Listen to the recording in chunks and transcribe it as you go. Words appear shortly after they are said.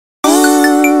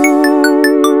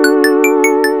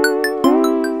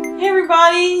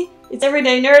everybody! It's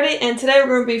Everyday Nerdy, and today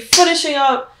we're going to be finishing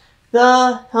up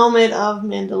the helmet of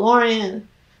Mandalorian.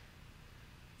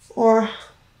 Or,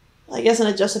 I guess an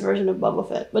adjusted version of Boba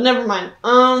Fett, but never mind.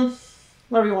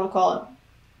 Whatever you want to call it.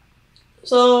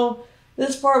 So,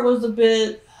 this part was a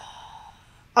bit...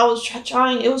 I was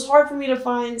trying... It was hard for me to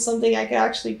find something I could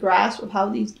actually grasp of how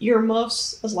these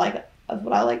earmuffs is what I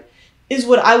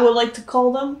would like to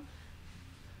call them.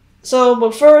 So,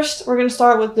 but first, we're going to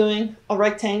start with doing a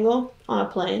rectangle on a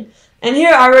plane. And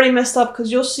here I already messed up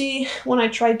because you'll see when I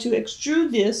tried to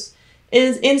extrude this, it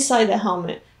is inside the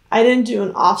helmet. I didn't do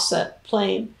an offset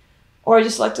plane, or I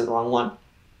just selected the wrong one.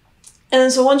 And then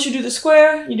so once you do the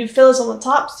square, you do fillets on the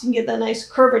top so you can get that nice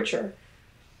curvature.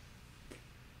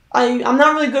 I'm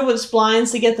not really good with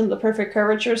splines to get them the perfect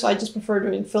curvature, so I just prefer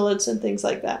doing fillets and things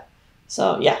like that.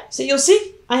 So yeah, so you'll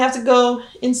see I have to go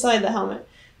inside the helmet.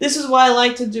 This is why I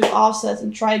like to do offsets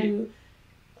and try to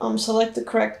select the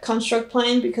correct construct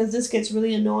plane, because this gets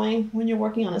really annoying when you're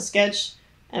working on a sketch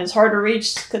and it's hard to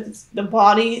reach because the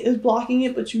body is blocking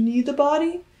it, but you need the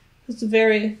body. It's a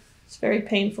very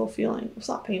painful feeling. It's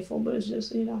not painful, but it's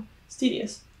just, it's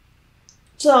tedious.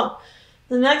 So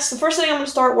the first thing I'm going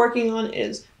to start working on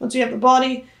is, once we have the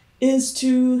body, is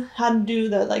how to do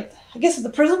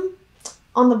the prism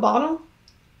on the bottom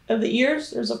of the ears.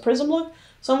 There's a prism look.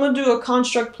 So I'm going to do a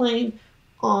construct plane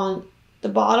on the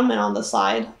bottom and on the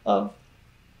side of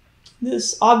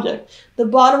this object. The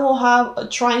bottom will have a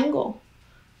triangle,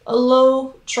 a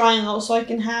low triangle, so I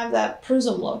can have that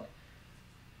prism look.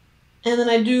 And then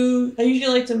I usually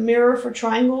like to mirror for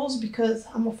triangles because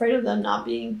I'm afraid of them not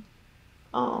being,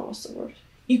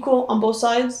 equal on both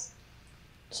sides.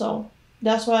 So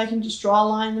that's why I can just draw a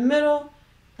line in the middle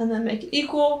and then make it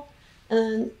equal.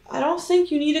 And I don't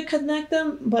think you need to connect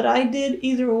them, but I did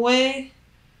either way.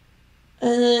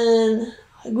 And then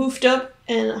I goofed up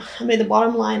and I made the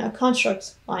bottom line a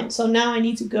construct line. So now I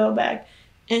need to go back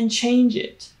and change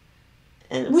it.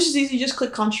 And which is easy, you just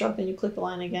click construct and you click the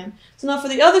line again. So now for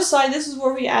the other side, this is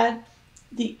where we add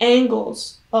the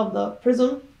angles of the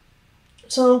prism.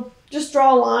 So just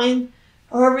draw a line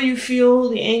however you feel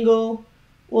the angle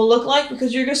will look like,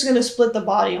 because you're just going to split the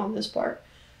body on this part.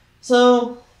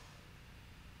 So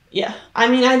yeah, I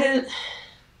mean,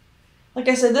 like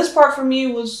I said, this part for me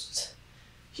was,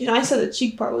 I said the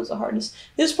cheek part was the hardest.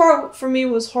 This part for me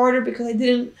was harder because I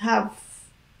didn't have,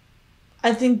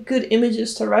 I think, good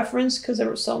images to reference because there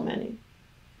were so many.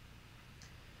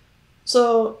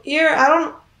 So here,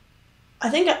 I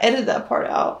think I edited that part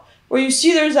out. Where you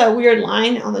see there's that weird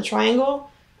line on the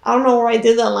triangle. I don't know where I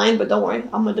did that line, but don't worry,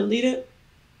 I'm going to delete it.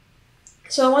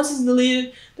 So once it's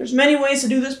deleted, there's many ways to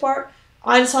do this part.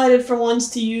 I decided for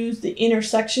once to use the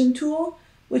intersection tool,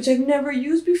 which I've never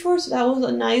used before, so that was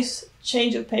a nice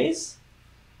change of pace.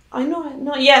 Yeah,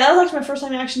 that was actually my first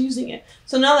time actually using it.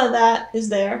 So now that that is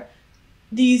there,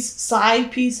 these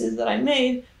side pieces that I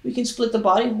made, we can split the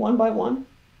body one by one.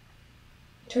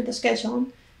 Turn the sketch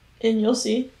on, and you'll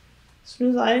see, as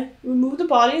soon as I remove the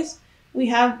bodies, we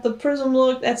have the prism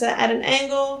look that's at an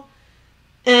angle.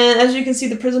 And as you can see,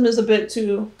 the prism is a bit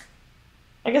too,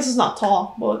 I guess it's not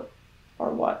tall, but or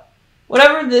what.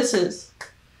 Whatever this is,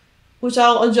 which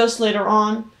I'll adjust later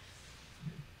on.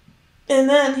 And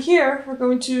then here, we're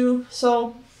going to,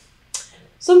 so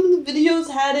some of the videos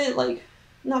had it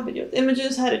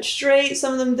images had it straight,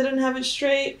 some of them didn't have it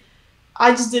straight.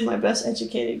 I just did my best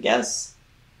educated guess.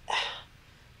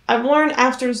 I've learned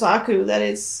after Zaku that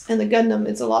in the Gundam,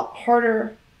 it's a lot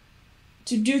harder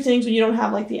to do things when you don't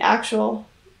have the actual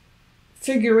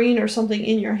figurine or something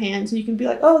in your hands. You can be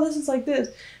like, oh, this is like this.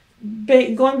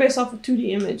 Going based off of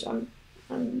 2D image, I'm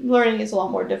learning it's a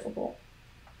lot more difficult.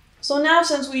 So now,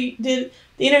 since we did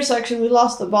the intersection, we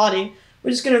lost the body, we're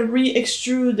just going to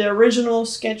re-extrude the original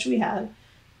sketch we had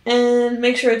and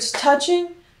make sure it's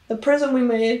touching the prism we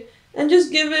made, and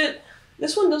just give it,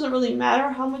 this one doesn't really matter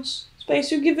how much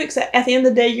space you give it, because at the end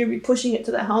of the day, you're going to be pushing it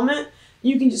to the helmet.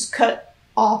 You can just cut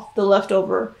off the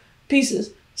leftover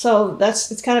pieces. So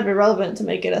it's kind of irrelevant to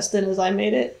make it as thin as I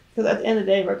made it, because at the end of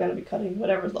the day, we're going to be cutting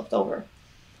whatever's left over.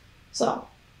 So,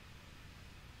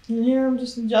 and here I'm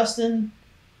just adjusting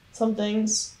some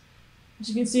things. As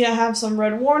you can see, I have some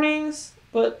red warnings,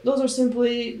 but those are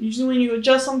simply, usually when you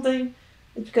adjust something,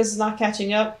 it's because it's not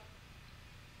catching up,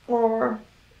 or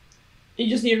you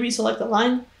just need to reselect the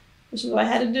line, which is what I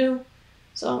had to do.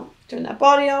 So, turn that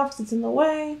body off because it's in the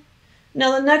way.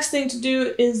 Now the next thing to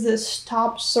do is this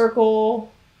top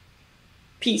circle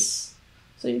piece.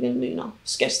 So you can,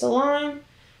 sketch the line.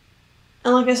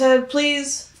 And like I said,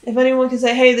 please, if anyone can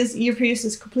say, hey, this earpiece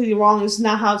is completely wrong, this is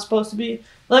not how it's supposed to be,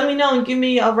 let me know and give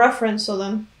me a reference so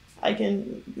then I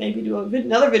can maybe do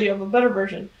another video of a better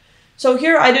version. So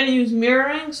here I didn't use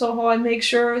mirroring, so how I make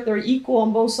sure they're equal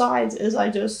on both sides is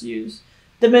I just use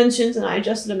dimensions, and I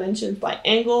adjust the dimensions by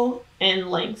angle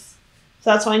and length. So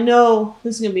that's how I know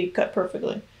this is going to be cut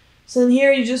perfectly. So then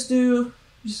here you just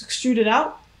extrude it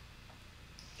out.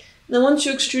 And then once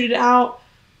you extrude it out,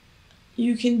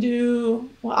 you can do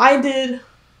what I did,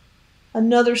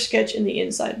 another sketch in the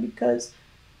inside, because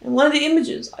in one of the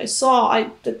images I saw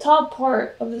the top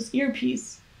part of this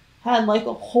earpiece had like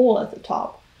a hole at the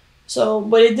top. So,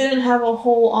 but it didn't have a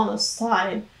hole on the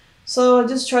side. So I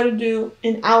just try to do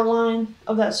an outline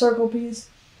of that circle piece,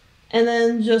 and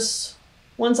then just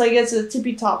once I get to the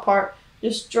tippy top part,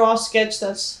 just draw a sketch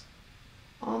that's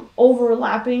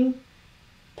overlapping,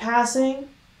 passing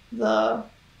the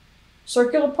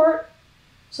circular part,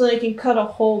 so they can cut a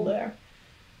hole there.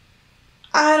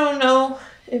 I don't know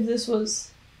if this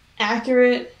was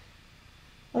accurate.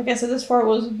 Like I said, this part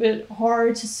was a bit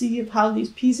hard to see of how these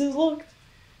pieces looked.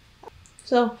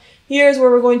 So here's where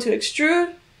we're going to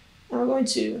extrude. And we're going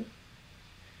to,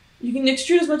 you can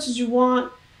extrude as much as you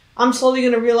want. I'm slowly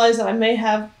going to realize that I may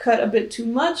have cut a bit too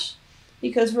much,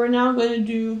 because we're now going to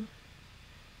do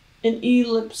an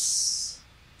ellipse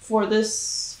for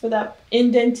that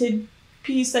indented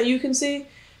piece that you can see.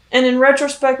 And in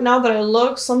retrospect, now that I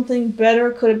look, something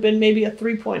better could have been maybe a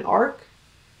 3-point arc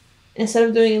instead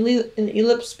of doing an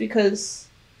ellipse, because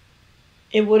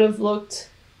it would have looked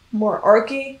more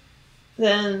archy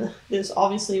than this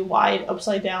obviously wide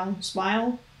upside down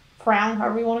smile, frown,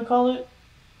 however you want to call it.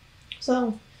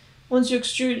 So once you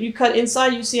extrude, you cut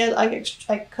inside, you see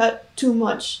I cut too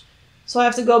much. So I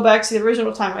have to go back to the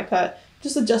original time I cut,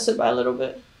 just adjust it by a little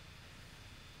bit.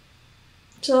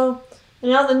 So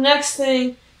now the next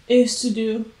thing is to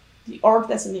do the arc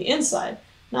that's in the inside.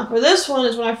 Now for this one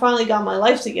is when I finally got my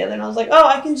life together, and I was like, oh,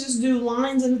 I can just do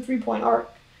lines in a 3-point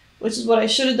arc, which is what I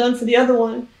should have done for the other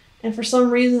one. And for some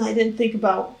reason, I didn't think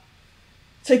about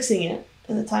fixing it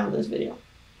in the time of this video.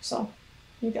 So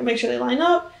you can make sure they line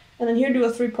up, and then here do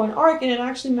a 3-point arc, and it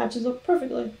actually matches up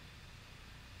perfectly.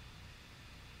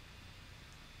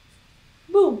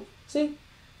 Boom, see?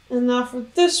 And now for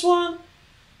this one,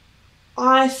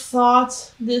 I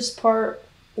thought this part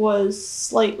was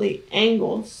slightly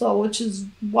angled, so which is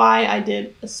why I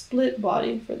did a split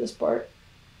body for this part.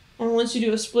 And once you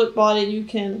do a split body, you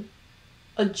can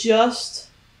adjust.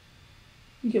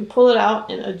 You can pull it out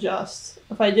and adjust.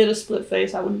 If I did a split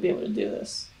face, I wouldn't be able to do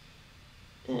this.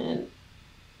 And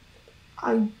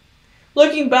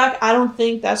looking back, I don't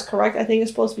think that's correct. I think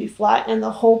it's supposed to be flat and the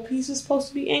whole piece is supposed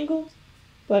to be angled.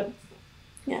 But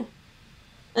yeah.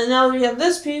 And now we have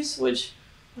this piece, which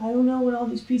I don't know what all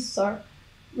these pieces are,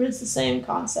 but it's the same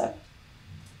concept.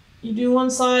 You do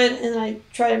one side, and I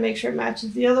try to make sure it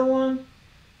matches the other one.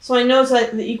 So I know it's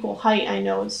like the equal height. I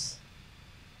know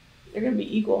they're going to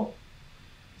be equal.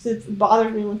 It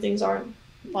bothers me when things aren't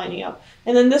lining up.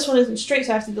 And then this one isn't straight,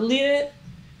 so I have to delete it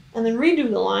and then redo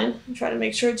the line and try to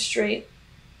make sure it's straight.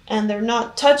 And they're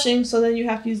not touching, so then you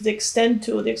have to use the extend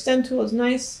tool. The extend tool is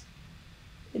nice.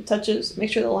 It touches, make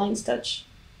sure the lines touch.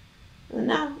 And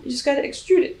now you just gotta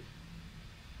extrude it.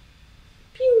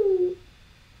 Pew!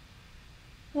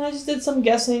 And I just did some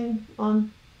guessing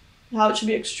on how it should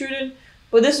be extruded.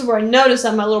 But this is where I noticed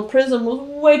that my little prism was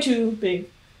way too big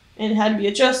and it had to be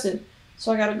adjusted.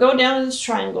 So I gotta go down to this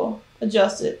triangle,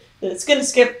 adjust it. It's gonna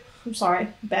skip, I'm sorry,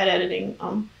 bad editing.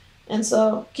 And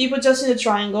so keep adjusting the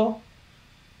triangle.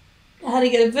 I had to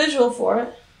get a visual for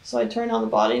it. So I turned on the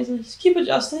bodies and just keep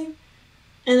adjusting.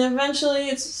 And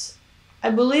eventually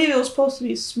I believe it was supposed to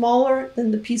be smaller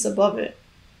than the piece above it.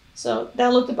 So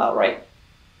that looked about right.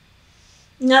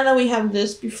 Now that we have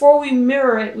this, before we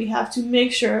mirror it, we have to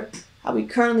make sure how we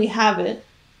currently have it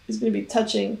is going to be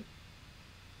touching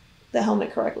the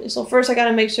helmet correctly. So first I got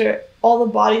to make sure all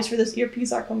the bodies for this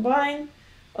earpiece are combined.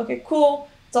 Okay, cool.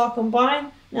 It's all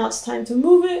combined. Now it's time to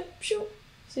move it.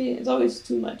 See, it's always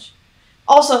too much.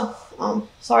 Also,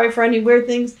 sorry for any weird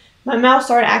things. My mouse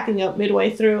started acting up midway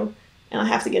through, and I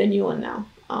have to get a new one now.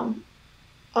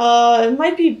 It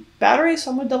might be battery,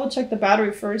 so I'm going to double check the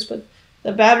battery first, but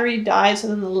the battery died, so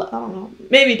then I don't know,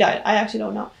 maybe it died, I actually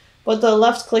don't know. But the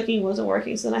left clicking wasn't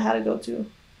working, so then I had to go to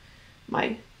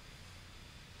my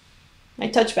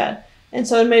touchpad. And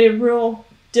so it made it real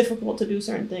difficult to do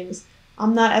certain things.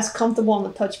 I'm not as comfortable on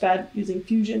the touchpad using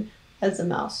Fusion as the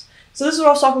mouse. So this is what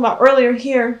I was talking about earlier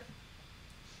here,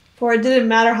 where it didn't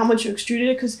matter how much you extruded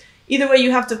it, because either way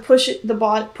you have to push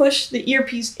the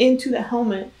earpiece into the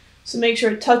helmet to make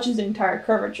sure it touches the entire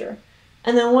curvature.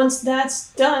 And then once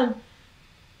that's done,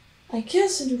 I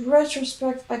guess in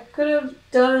retrospect, I could have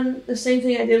done the same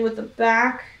thing I did with the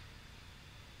back,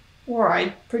 where I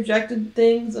projected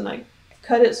things and I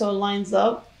cut it so it lines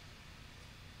up.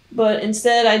 but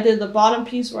instead I did the bottom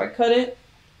piece where I cut it.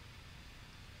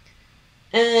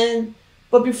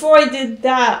 But before I did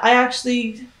that, I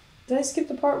actually, did I skip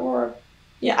the part where,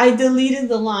 yeah, I deleted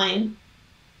the line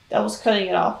that was cutting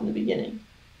it off in the beginning.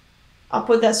 I'll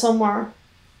put that somewhere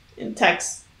in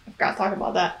text. I forgot to talk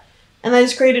about that. And I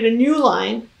just created a new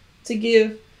line to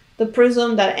give the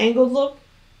prism that angled look.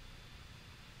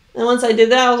 And once I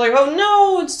did that, I was like, oh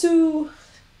no, it's too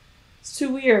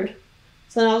weird.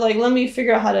 So then I was like, let me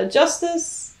figure out how to adjust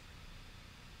this.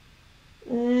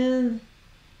 And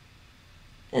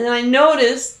then I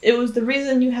noticed it was the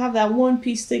reason you have that one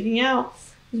piece sticking out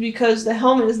is because the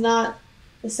helmet is not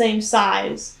the same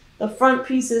size. The front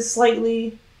piece is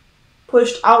slightly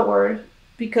pushed outward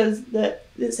because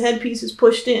this headpiece is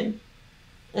pushed in.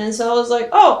 And so I was like,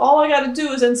 oh, all I gotta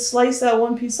do is then slice that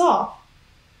one piece off.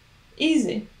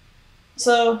 Easy.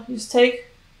 So you just take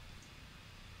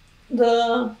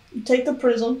the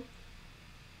prism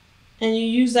and you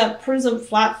use that prism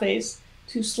flat face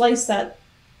to slice that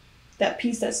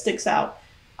piece that sticks out.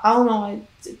 I don't know why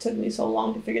it took me so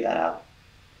long to figure that out.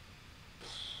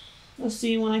 Let's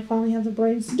see when I finally have the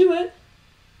brains to do it.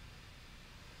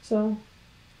 So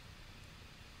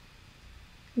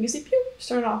you can see, pew,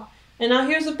 start off. And now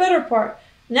here's the better part.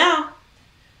 Now,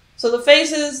 so the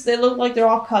faces, they look like they're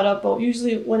all cut up, but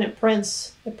usually when it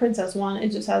prints as one, it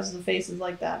just has the faces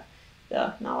like that.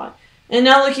 Yeah, not why. And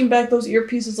now looking back, those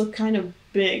earpieces look kind of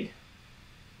big.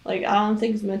 Like, I don't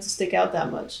think it's meant to stick out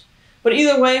that much. But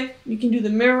either way, you can do the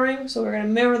mirroring. So we're going to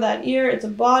mirror that ear. It's a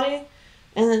body.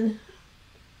 And then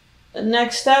the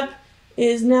next step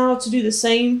is now to do the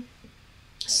same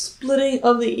splitting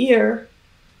of the ear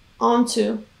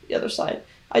onto the other side.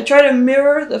 I tried to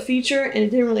mirror the feature and it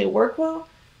didn't really work well.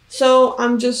 So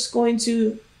I'm just going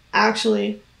to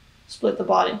actually split the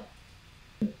body.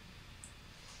 And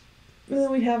then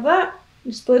we have that.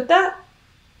 You split that.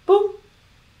 Boom.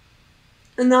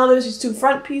 And now there's these two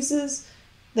front pieces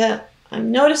that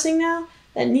I'm noticing now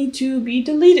that need to be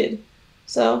deleted.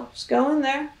 So just go in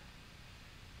there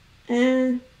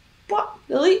and pop,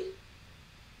 delete,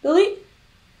 delete.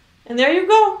 And there you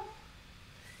go.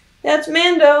 That's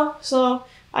Mando. So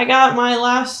I got my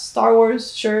last Star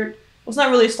Wars shirt. Well, it's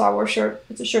not really a Star Wars shirt.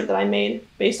 It's a shirt that I made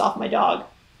based off my dog.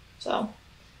 So,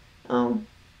 to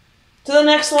the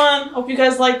next one. Hope you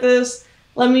guys like this.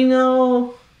 Let me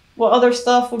know what other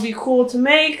stuff would be cool to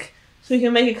make so we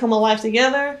can make it come alive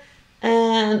together.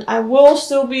 And I will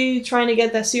still be trying to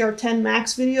get that CR10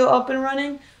 Max video up and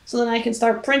running so then I can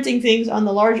start printing things on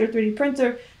the larger 3D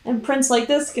printer. And prints like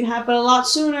this can happen a lot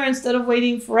sooner instead of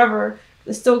waiting forever.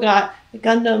 I still got the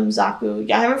Gundam, Zaku.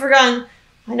 Yeah, I haven't forgotten.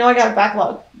 I know I got a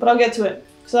backlog, but I'll get to it.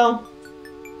 So,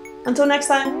 until next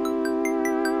time.